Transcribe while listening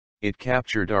It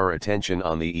captured our attention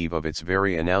on the eve of its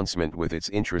very announcement with its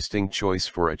interesting choice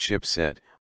for a chipset,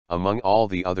 among all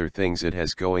the other things it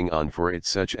has going on for it,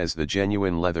 such as the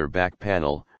genuine leather back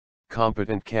panel,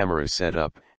 competent camera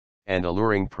setup, and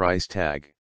alluring price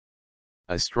tag.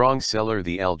 A strong seller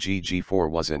the LG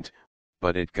G4 wasn't,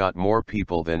 but it got more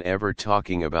people than ever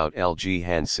talking about LG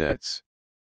handsets.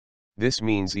 This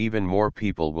means even more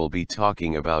people will be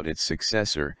talking about its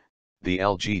successor, the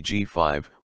LG G5,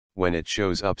 when it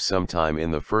shows up sometime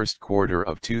in the first quarter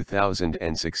of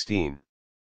 2016.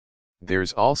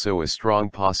 There's also a strong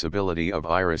possibility of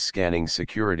iris scanning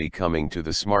security coming to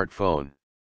the smartphone.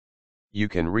 You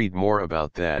can read more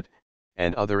about that,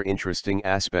 and other interesting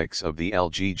aspects of the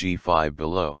LG G5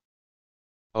 below.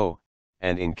 Oh,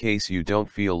 and in case you don't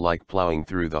feel like plowing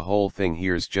through the whole thing,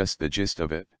 here's just the gist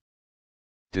of it.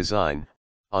 Design: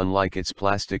 unlike its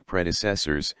plastic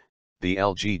predecessors, the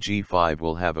LG G5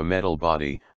 will have a metal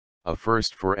body, a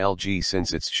first for LG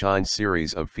since its Shine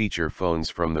series of feature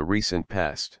phones from the recent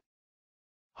past.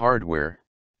 Hardware: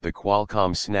 the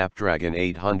Qualcomm Snapdragon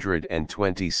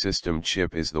 820 system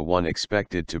chip is the one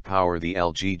expected to power the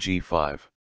LG G5.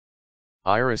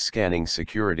 Iris scanning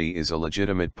security is a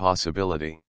legitimate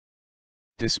possibility.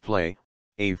 Display: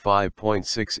 a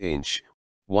 5.6-inch,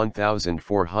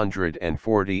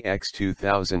 1440 x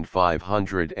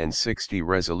 2560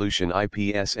 resolution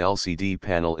IPS LCD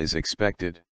panel is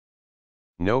expected.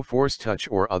 No force touch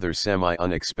or other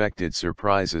semi-unexpected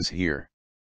surprises here.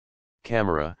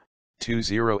 Camera: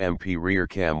 20MP rear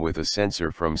cam with a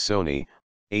sensor from Sony,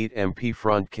 8MP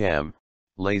front cam,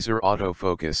 laser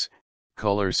autofocus,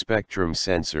 color spectrum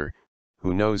sensor,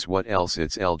 who knows what else,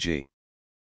 it's LG.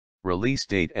 Release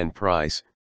date and price: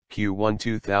 Q1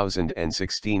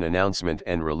 2016 announcement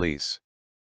and release.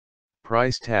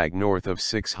 Price tag north of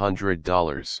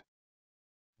 $600.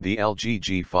 The LG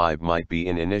G5 might be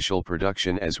in initial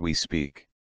production as we speak.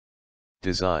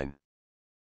 Design: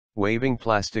 waving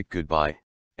plastic goodbye,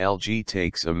 LG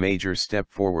takes a major step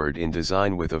forward in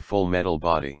design with a full metal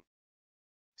body.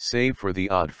 Save for the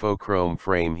odd faux chrome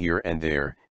frame here and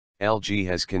there, LG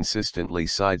has consistently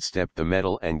sidestepped the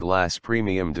metal and glass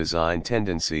premium design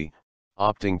tendency,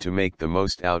 opting to make the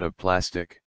most out of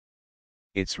plastic.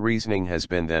 Its reasoning has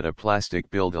been that a plastic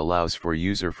build allows for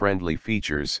user-friendly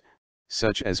features,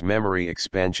 such as memory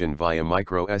expansion via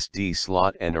micro SD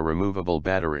slot and a removable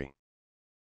battery.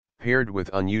 Paired with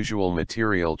unusual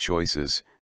material choices,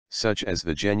 such as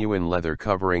the genuine leather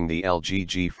covering the LG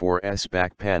G4's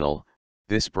back panel,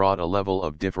 this brought a level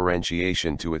of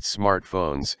differentiation to its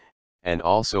smartphones, and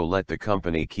also let the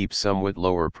company keep somewhat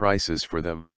lower prices for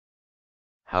them.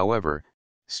 However,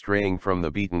 straying from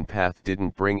the beaten path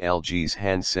didn't bring LG's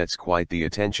handsets quite the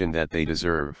attention that they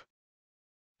deserve.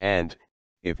 And,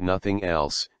 if nothing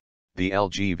else, the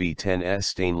LG V10's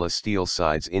stainless steel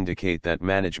sides indicate that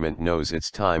management knows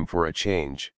it's time for a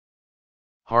change.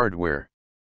 Hardware: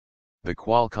 the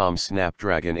Qualcomm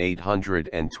Snapdragon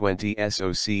 820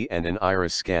 SoC and an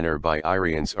iris scanner by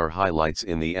Iriance are highlights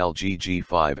in the LG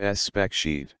G5's spec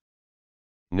sheet.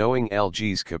 Knowing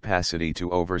LG's capacity to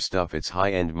overstuff its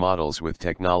high-end models with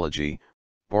technology,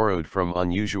 borrowed from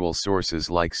unusual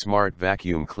sources like smart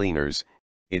vacuum cleaners,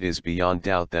 it is beyond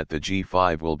doubt that the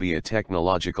G5 will be a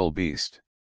technological beast.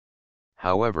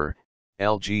 However,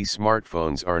 LG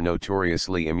smartphones are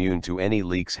notoriously immune to any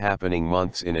leaks happening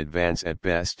months in advance at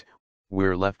best.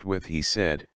 We're left with he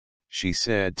said, she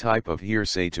said type of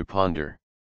hearsay to ponder.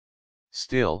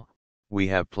 Still, we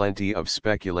have plenty of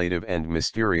speculative and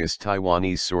mysterious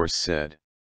Taiwanese source said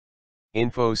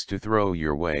infos to throw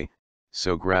your way,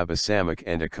 so grab a samok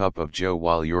and a cup of joe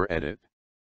while you're at it.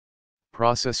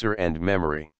 Processor and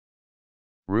memory: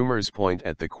 rumors point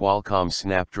at the Qualcomm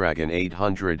Snapdragon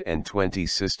 820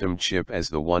 system chip as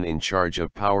the one in charge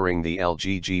of powering the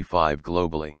LG G5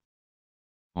 globally.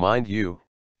 Mind you,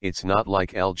 it's not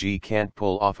like LG can't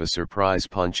pull off a surprise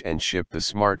punch and ship the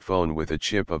smartphone with a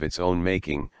chip of its own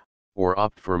making, or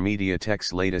opt for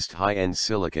MediaTek's latest high-end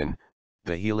silicon,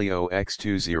 the Helio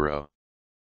X20.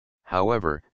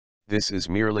 However, this is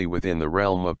merely within the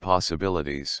realm of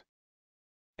possibilities.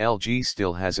 LG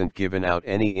still hasn't given out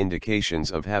any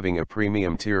indications of having a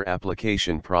premium-tier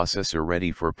application processor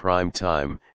ready for prime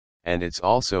time, and it's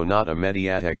also not a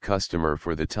MediaTek customer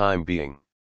for the time being.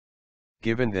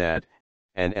 Given that,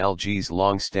 and LG's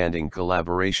long-standing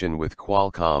collaboration with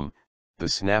Qualcomm, the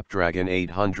Snapdragon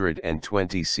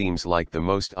 820 seems like the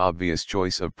most obvious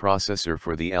choice of processor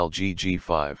for the LG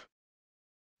G5.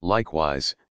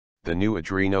 Likewise, the new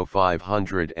Adreno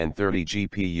 530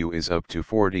 GPU is up to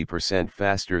 40%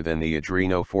 faster than the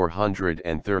Adreno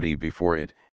 430 before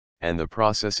it, and the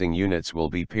processing units will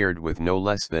be paired with no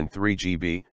less than 3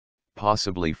 GB,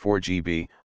 possibly 4 GB,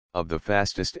 of the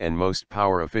fastest and most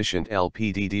power-efficient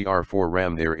LPDDR4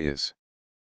 RAM there is.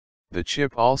 The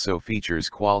chip also features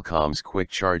Qualcomm's Quick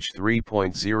Charge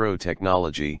 3.0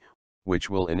 technology, which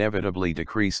will inevitably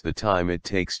decrease the time it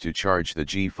takes to charge the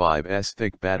G5's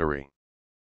thick battery.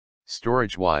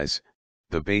 Storage-wise,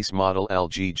 the base model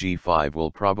LG G5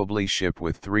 will probably ship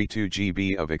with 32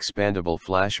 GB of expandable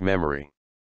flash memory.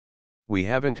 We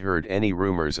haven't heard any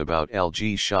rumors about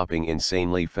LG shopping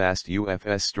insanely fast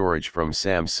UFS storage from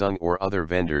Samsung or other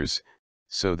vendors,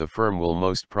 so the firm will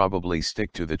most probably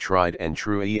stick to the tried and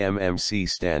true eMMC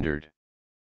standard.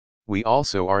 We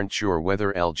also aren't sure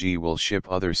whether LG will ship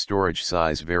other storage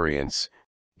size variants,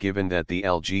 given that the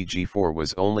LG G4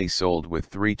 was only sold with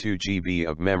 32 GB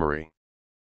of memory.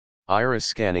 Iris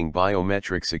scanning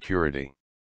biometric security.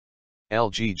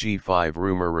 LG G5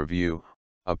 rumor review,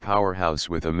 a powerhouse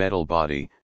with a metal body,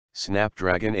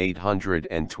 Snapdragon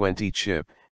 820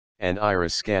 chip, and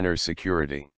iris scanner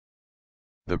security.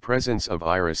 The presence of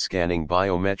iris scanning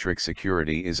biometric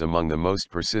security is among the most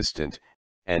persistent,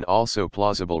 and also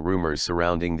plausible rumors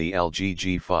surrounding the LG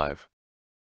G5.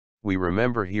 We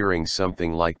remember hearing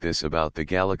something like this about the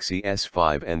Galaxy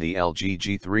S5 and the LG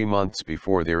G3 months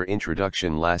before their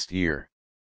introduction last year.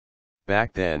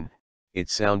 Back then, it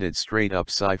sounded straight up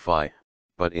sci-fi,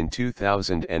 but in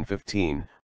 2015,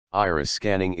 iris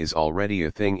scanning is already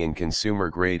a thing in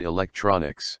consumer-grade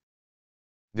electronics.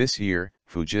 This year,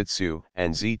 Fujitsu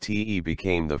and ZTE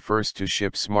became the first to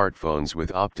ship smartphones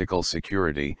with optical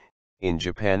security, in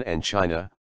Japan and China,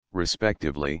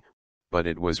 respectively, but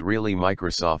it was really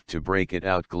Microsoft to break it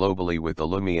out globally with the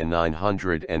Lumia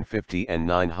 950 and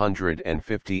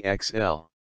 950 XL.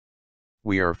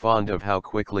 We are fond of how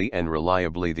quickly and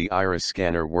reliably the iris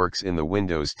scanner works in the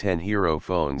Windows 10 Hero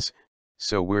phones,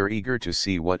 so we're eager to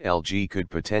see what LG could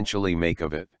potentially make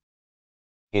of it.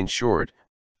 In short,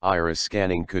 iris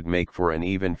scanning could make for an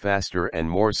even faster and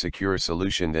more secure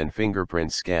solution than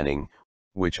fingerprint scanning,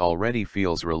 which already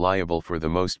feels reliable for the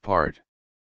most part.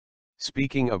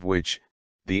 Speaking of which,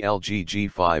 the LG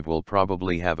G5 will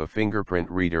probably have a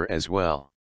fingerprint reader as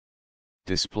well.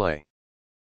 Display: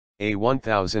 a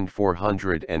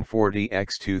 1440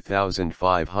 x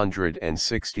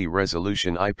 2560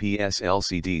 resolution IPS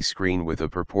LCD screen with a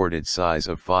purported size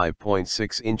of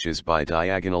 5.6 inches by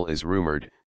diagonal is rumored,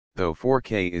 though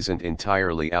 4K isn't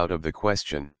entirely out of the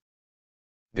question.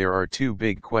 There are two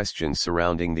big questions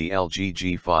surrounding the LG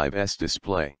G5's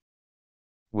display.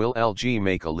 Will LG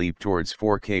make a leap towards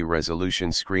 4K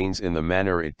resolution screens in the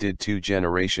manner it did 2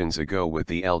 generations ago with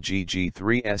the LG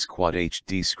G3's Quad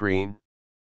HD screen?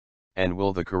 And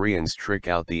will the Koreans trick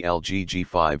out the LG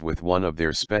G5 with one of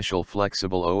their special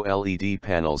flexible OLED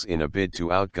panels in a bid to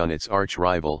outgun its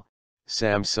arch-rival,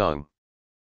 Samsung?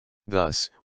 Thus,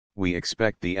 we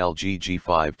expect the LG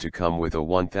G5 to come with a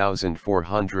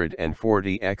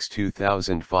 1440 x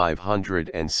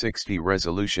 2560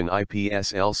 resolution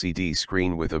IPS LCD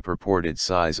screen with a purported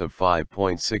size of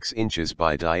 5.6 inches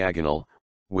by diagonal,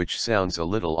 which sounds a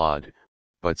little odd,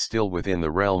 but still within the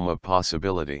realm of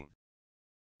possibility.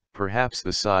 Perhaps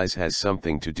the size has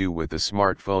something to do with the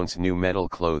smartphone's new metal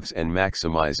clothes and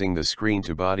maximizing the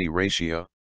screen-to-body ratio.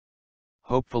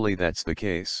 Hopefully that's the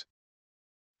case.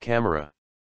 Camera: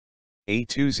 a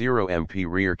 20MP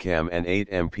rear cam and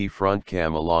 8MP front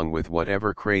cam along with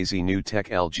whatever crazy new tech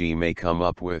LG may come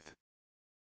up with.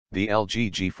 The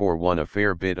LG G4 won a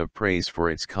fair bit of praise for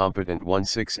its competent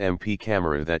 16MP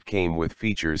camera that came with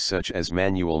features such as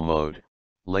manual mode,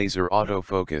 laser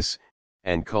autofocus,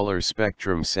 and color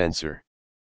spectrum sensor.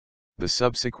 The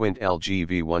subsequent LG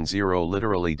V10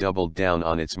 literally doubled down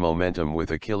on its momentum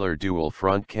with a killer dual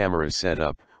front camera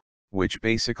setup, which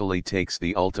basically takes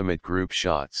the ultimate group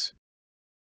shots.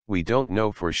 We don't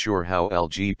know for sure how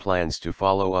LG plans to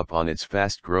follow up on its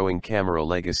fast-growing camera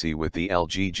legacy with the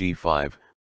LG G5,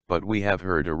 but we have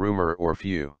heard a rumor or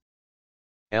few.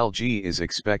 LG is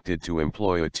expected to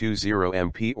employ a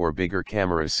 20MP or bigger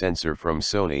camera sensor from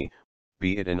Sony,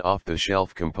 be it an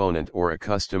off-the-shelf component or a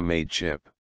custom-made chip.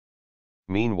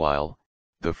 Meanwhile,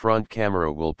 the front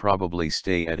camera will probably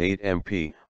stay at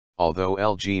 8MP, although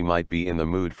LG might be in the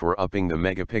mood for upping the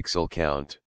megapixel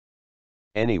count.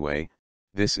 Anyway,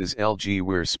 this is LG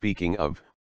we're speaking of,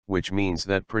 which means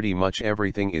that pretty much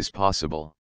everything is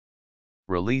possible.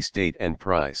 Release date and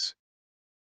price: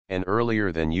 an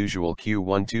earlier than usual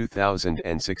Q1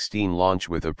 2016 launch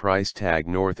with a price tag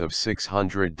north of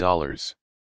 $600.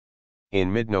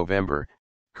 In mid-November,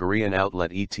 Korean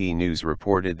outlet ET News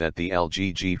reported that the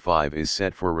LG G5 is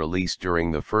set for release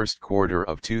during the first quarter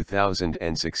of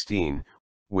 2016,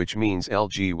 which means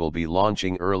LG will be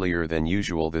launching earlier than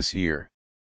usual this year.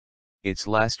 Its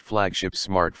last flagship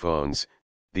smartphones,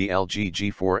 the LG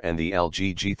G4 and the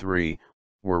LG G3,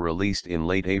 were released in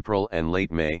late April and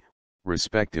late May,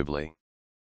 respectively.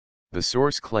 The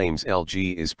source claims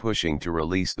LG is pushing to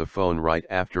release the phone right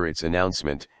after its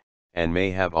announcement, and may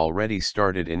have already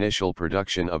started initial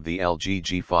production of the LG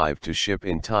G5 to ship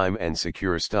in time and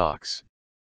secure stocks.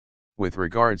 With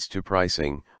regards to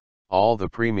pricing, all the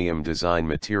premium design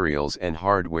materials and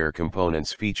hardware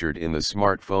components featured in the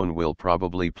smartphone will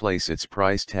probably place its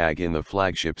price tag in the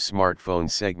flagship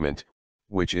smartphone segment,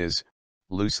 which is,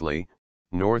 loosely,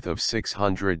 north of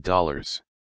 $600.